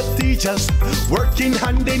 Link with the teachers, working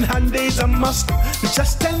hand in hand is a must.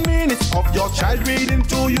 Just 10 minutes of your child reading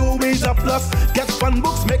to you is a plus. Get fun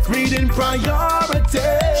books, make reading priority.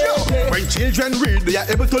 When children read, they are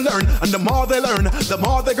able to learn, and the more they learn, the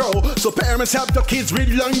more they grow. So parents help the kids read,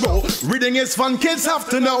 learn, grow. Reading is fun, kids have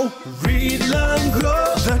to know. Read, learn,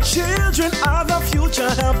 grow. The children are the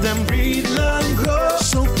future, help them read, learn, grow.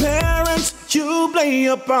 So parents, you play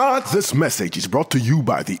a part. This message is brought to you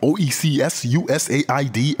by the OECS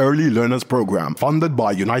USAID Early Learners Program, funded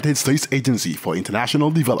by United States Agency for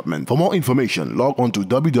International Development. For more information, log on to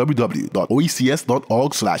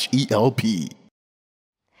www.oecs.org/ELP.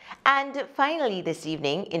 And finally this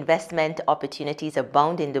evening, investment opportunities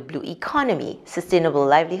abound in the blue economy. Sustainable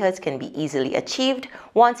livelihoods can be easily achieved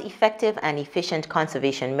once effective and efficient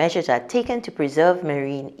conservation measures are taken to preserve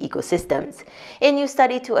marine ecosystems. A new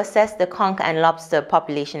study to assess the conch and lobster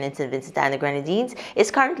population in St. Vincent and the Grenadines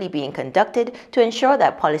is currently being conducted to ensure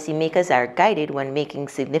that policymakers are guided when making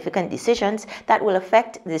significant decisions that will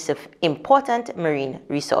affect this important marine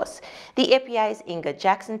resource. The API's Inga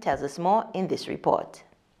Jackson tells us more in this report.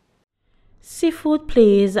 Seafood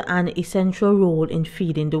plays an essential role in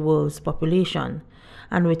feeding the world's population,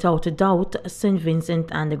 and without a doubt, St. Vincent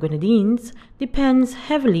and the Grenadines depends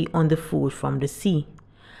heavily on the food from the sea.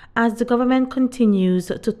 As the government continues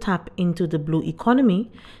to tap into the blue economy,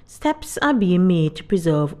 steps are being made to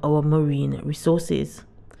preserve our marine resources.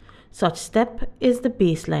 Such step is the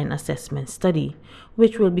baseline assessment study,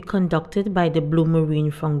 which will be conducted by the Blue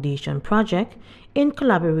Marine Foundation Project in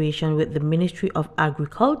collaboration with the Ministry of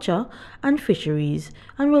Agriculture and Fisheries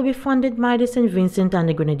and will be funded by the St. Vincent and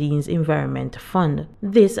the Grenadines Environment Fund.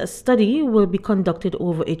 This study will be conducted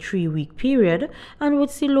over a 3-week period and would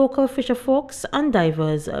see local fisherfolks and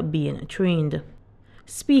divers being trained.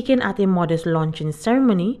 Speaking at a modest launching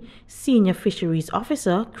ceremony, Senior Fisheries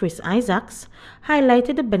Officer Chris Isaacs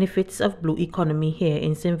highlighted the benefits of blue economy here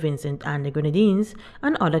in St. Vincent and the Grenadines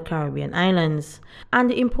and other Caribbean islands, and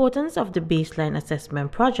the importance of the baseline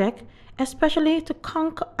assessment project, especially to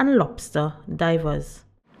conch and lobster divers.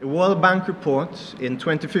 A World Bank report in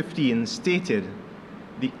 2015 stated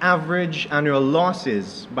the average annual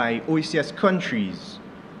losses by OECS countries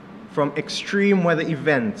from extreme weather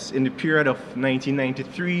events in the period of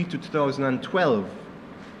 1993 to 2012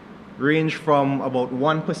 range from about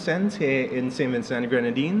 1% here in St. Vincent and the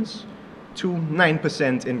Grenadines to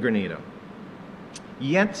 9% in Grenada.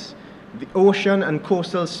 Yet, the ocean and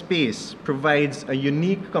coastal space provides a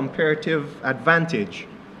unique comparative advantage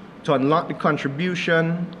to unlock the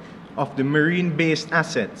contribution of the marine-based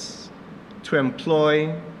assets to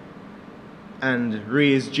employ and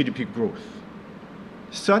raise GDP growth.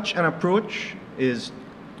 Such an approach is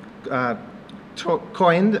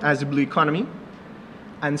coined as the blue economy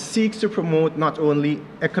and seeks to promote not only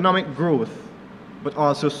economic growth but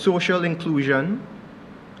also social inclusion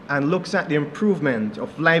and looks at the improvement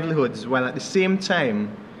of livelihoods while at the same time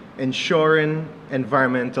ensuring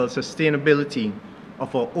environmental sustainability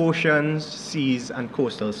of our oceans, seas, and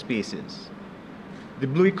coastal spaces. The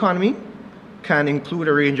blue economy can include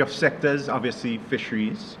a range of sectors, obviously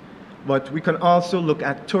fisheries, but we can also look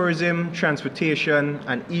at tourism, transportation,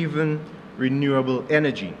 and even renewable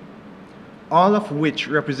energy, all of which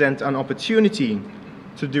represent an opportunity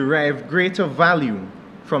to derive greater value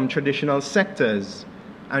from traditional sectors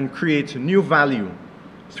and create new value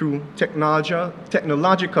through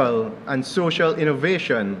technological and social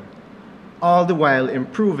innovation, all the while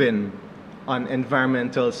improving on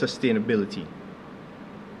environmental sustainability.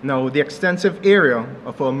 Now, the extensive area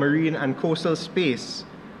of our marine and coastal space,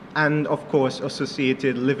 and of course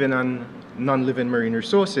associated living and non-living marine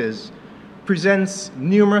resources, presents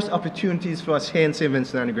numerous opportunities for us here in St.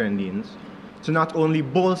 Vincent and the Grenadines to not only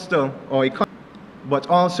bolster our economy, but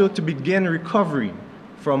also to begin recovery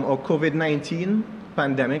from our COVID-19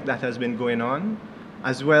 pandemic that has been going on,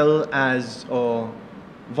 as well as our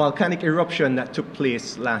volcanic eruption that took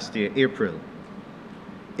place last year, April.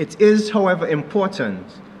 It is, however, important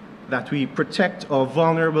that we protect our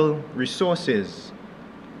vulnerable resources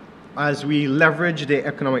as we leverage their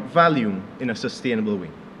economic value in a sustainable way.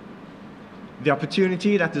 The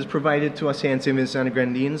opportunity that is provided to us here in St. Vincent and the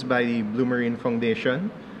Grenadines by the Blue Marine Foundation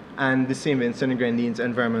and the St. Vincent and the Grenadines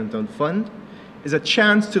Environmental Fund is a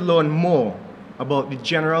chance to learn more about the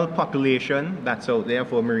general population that's out there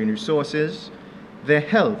for marine resources, their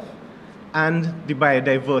health, and the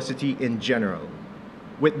biodiversity in general.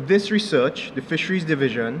 With this research, the Fisheries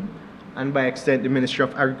Division, and by extent the Ministry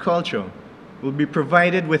of Agriculture, will be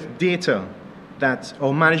provided with data that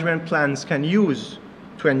our management plans can use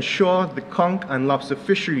to ensure the conch and lobster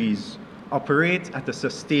fisheries operate at a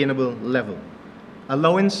sustainable level,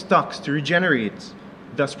 allowing stocks to regenerate,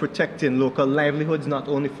 thus protecting local livelihoods not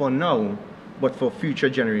only for now, but for future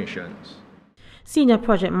generations. Senior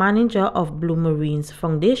Project Manager of Blue Marines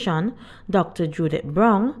Foundation, Dr. Judith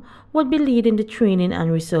Brown, would be leading the training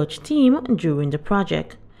and research team during the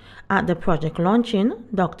project. At the project launching,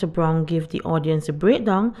 Dr. Brown gave the audience a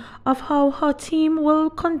breakdown of how her team will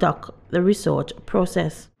conduct the research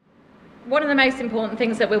process. One of the most important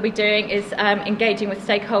things that we'll be doing is engaging with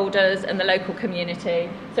stakeholders and the local community.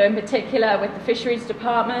 So in particular with the Fisheries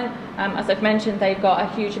Department, as I've mentioned, they've got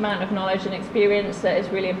a huge amount of knowledge and experience that is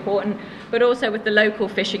really important, but also with the local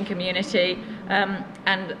fishing community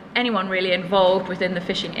and anyone really involved within the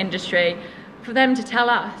fishing industry, for them to tell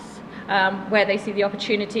us where they see the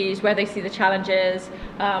opportunities, where they see the challenges.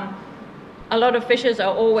 A lot of fishers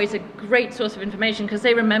are always a great source of information because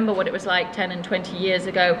they remember what it was like 10 and 20 years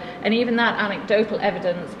ago, and even that anecdotal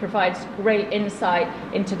evidence provides great insight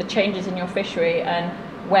into the changes in your fishery and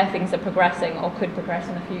where things are progressing or could progress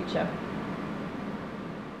in the future.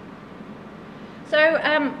 So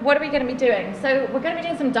what are we going to be doing? So we're going to be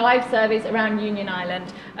doing some dive surveys around Union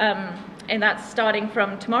Island, and that's starting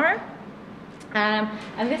from tomorrow.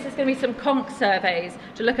 And this is going to be some conch surveys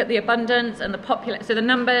to look at the abundance and so the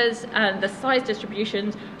numbers and the size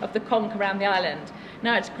distributions of the conch around the island.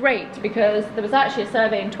 Now it's great because there was actually a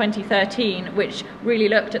survey in 2013 which really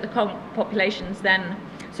looked at the conch populations then.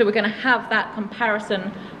 So we're going to have that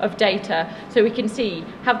comparison of data so we can see,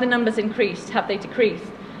 have the numbers increased, have they decreased?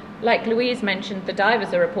 Like Louise mentioned, the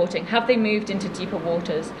divers are reporting, have they moved into deeper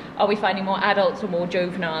waters? Are we finding more adults or more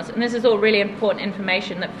juveniles? And this is all really important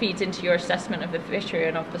information that feeds into your assessment of the fishery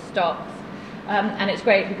and of the stocks. And it's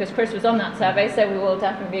great because Chris was on that survey, so we will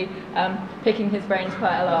definitely be picking his brains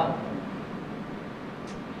quite a lot.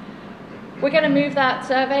 We're going to move that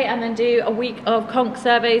survey and then do a week of conch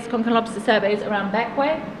surveys, conch and lobster surveys around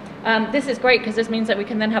Bequia. This is great because this means that we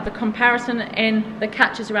can then have the comparison in the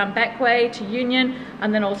catches around Bequia to Union,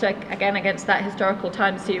 and then also again against that historical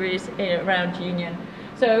time series around Union.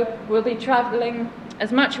 So we'll be travelling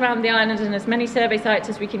as much around the island and as many survey sites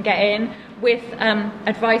as we can get in with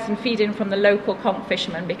advice and feed-in from the local conch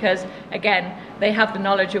fishermen, because again they have the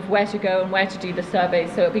knowledge of where to go and where to do the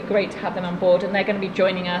surveys, so it'll be great to have them on board, and they're going to be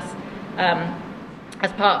joining us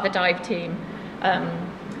as part of the dive team.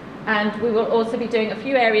 And we will also be doing a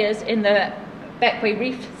few areas in the Bequia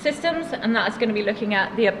reef systems, and that is going to be looking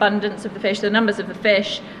at the abundance of the fish, the numbers of the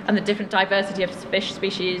fish, and the different diversity of fish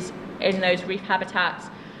species in those reef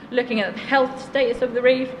habitats, looking at the health status of the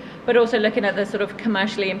reef, but also looking at the sort of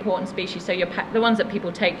commercially important species, so the ones that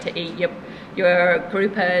people take to eat, your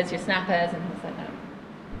groupers, your snappers, and things like that.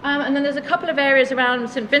 And then there's a couple of areas around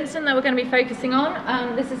St. Vincent that we're going to be focusing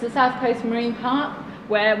on. This is the South Coast Marine Park,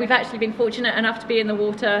 where we've actually been fortunate enough to be in the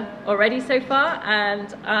water already so far,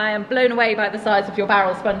 and I am blown away by the size of your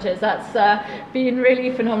barrel sponges. That's been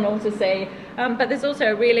really phenomenal to see. But there's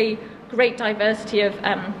also a really great diversity of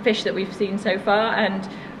fish that we've seen so far, and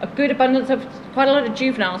a good abundance of quite a lot of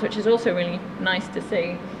juveniles, which is also really nice to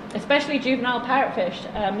see. especially juvenile parrotfish.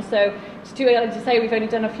 So it's too early to say, we've only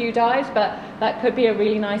done a few dives, but that could be a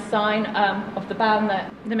really nice sign of the ban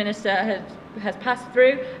that the Minister has passed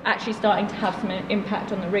through actually starting to have some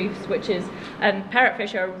impact on the reefs, and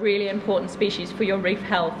parrotfish are a really important species for your reef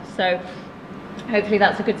health. So hopefully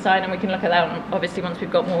that's a good sign, and we can look at that obviously once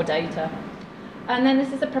we've got more data. And then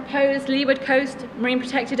this is a proposed Leeward Coast Marine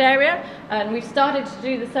Protected Area, and we've started to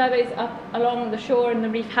do the surveys up along the shore and the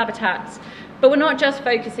reef habitats. But we're not just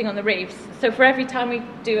focusing on the reefs. So for every time we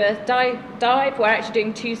do a dive, we're actually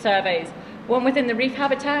doing 2 surveys, one within the reef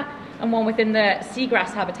habitat and one within the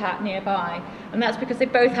seagrass habitat nearby. And that's because they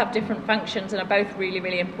both have different functions and are both really,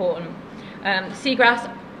 really important.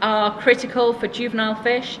 Seagrass are critical for juvenile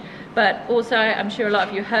fish, but also I'm sure a lot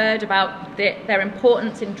of you heard about their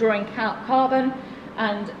importance in drawing carbon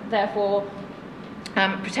and therefore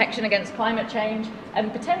protection against climate change.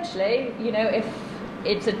 And potentially, you know, if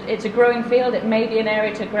it's a growing field, it may be an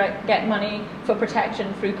area to get money for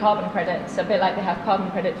protection through carbon credits, a bit like they have carbon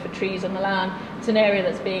credits for trees on the land. It's an area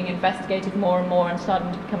that's being investigated more and more and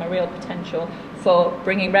starting to become a real potential for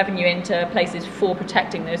bringing revenue into places for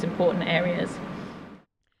protecting those important areas.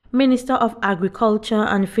 Minister of Agriculture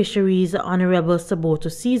and Fisheries Honorable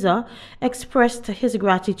Saboto Caesar expressed his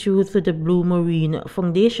gratitude to the Blue Marine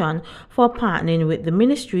Foundation for partnering with the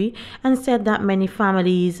ministry and said that many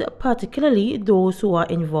families, particularly those who are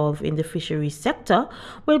involved in the fisheries sector,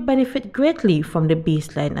 will benefit greatly from the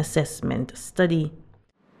baseline assessment study.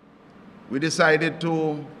 We decided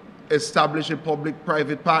to establish a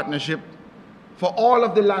public-private partnership for all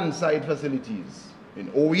of the landside facilities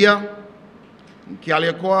in Oya, in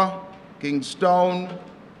Caliacua, Kingstown,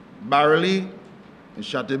 Barley, and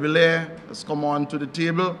Chateaubelair has come on to the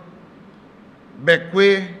table,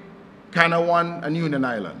 Bequia, Canawan, and Union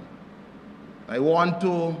Island. I want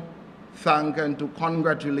to thank and to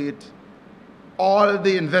congratulate all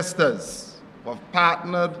the investors who have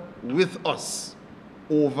partnered with us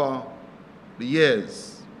over the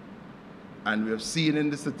years. And we have seen in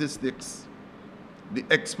the statistics the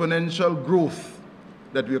exponential growth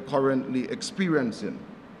that we are currently experiencing.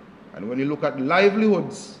 And when you look at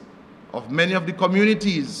livelihoods of many of the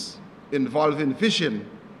communities involved in fishing,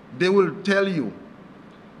 they will tell you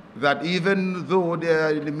that even though they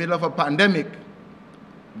are in the middle of a pandemic,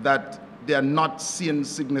 that they are not seeing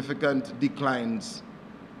significant declines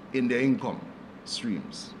in their income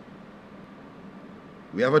streams.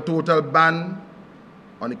 We have a total ban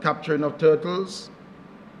on the capturing of turtles.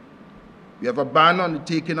 We have a ban on the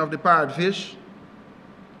taking of the parrotfish.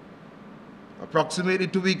 Approximately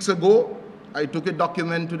 2 weeks ago, I took a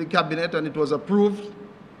document to the cabinet and it was approved,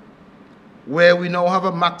 where we now have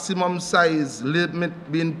a maximum size limit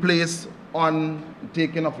being placed on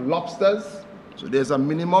taking of lobsters. So there's a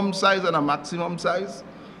minimum size and a maximum size,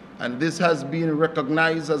 and this has been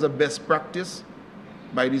recognized as a best practice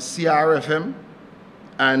by the CRFM,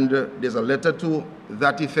 and there's a letter to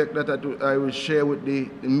that effect that I will share with the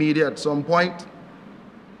media at some point.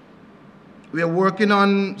 We are working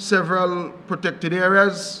on several protected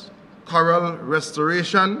areas, coral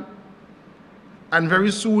restoration, and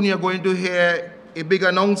very soon you're going to hear a big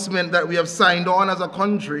announcement that we have signed on as a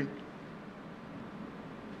country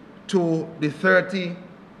to the 30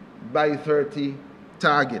 by 30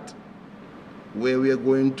 target, where we are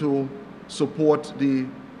going to support the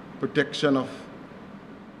protection of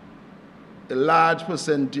a large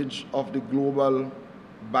percentage of the global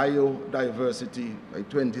biodiversity by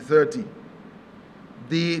 2030.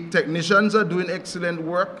 The technicians are doing excellent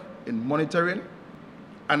work in monitoring,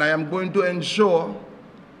 and I am going to ensure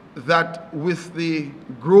that with the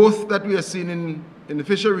growth that we are seeing in the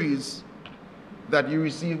fisheries, that you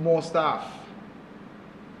receive more staff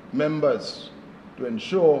members to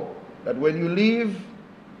ensure that when you leave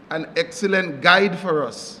an excellent guide for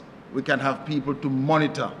us, we can have people to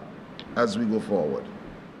monitor as we go forward.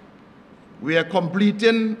 We are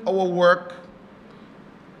completing our work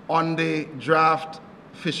on the draft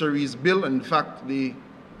fisheries bill. In fact, the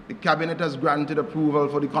cabinet has granted approval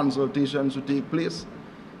for the consultations to take place,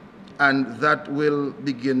 and that will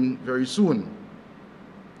begin very soon.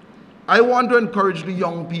 I want to encourage the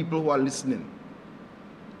young people who are listening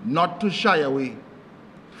not to shy away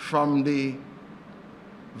from the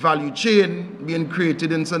value chain being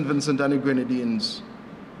created in St. Vincent and the Grenadines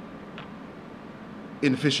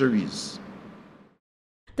in fisheries.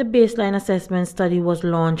 The baseline assessment study was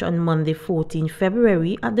launched on Monday, 14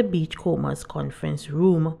 February at the Beachcombers Conference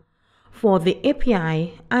Room. For the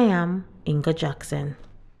API, I am Inga Jackson.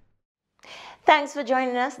 Thanks for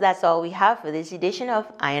joining us. That's all we have for this edition of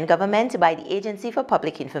Iron Government by the Agency for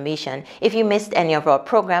Public Information. If you missed any of our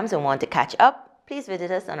programs and want to catch up, please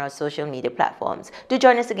visit us on our social media platforms. Do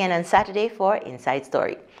join us again on Saturday for Inside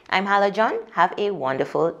Story. I'm Hala John. Have a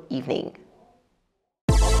wonderful evening.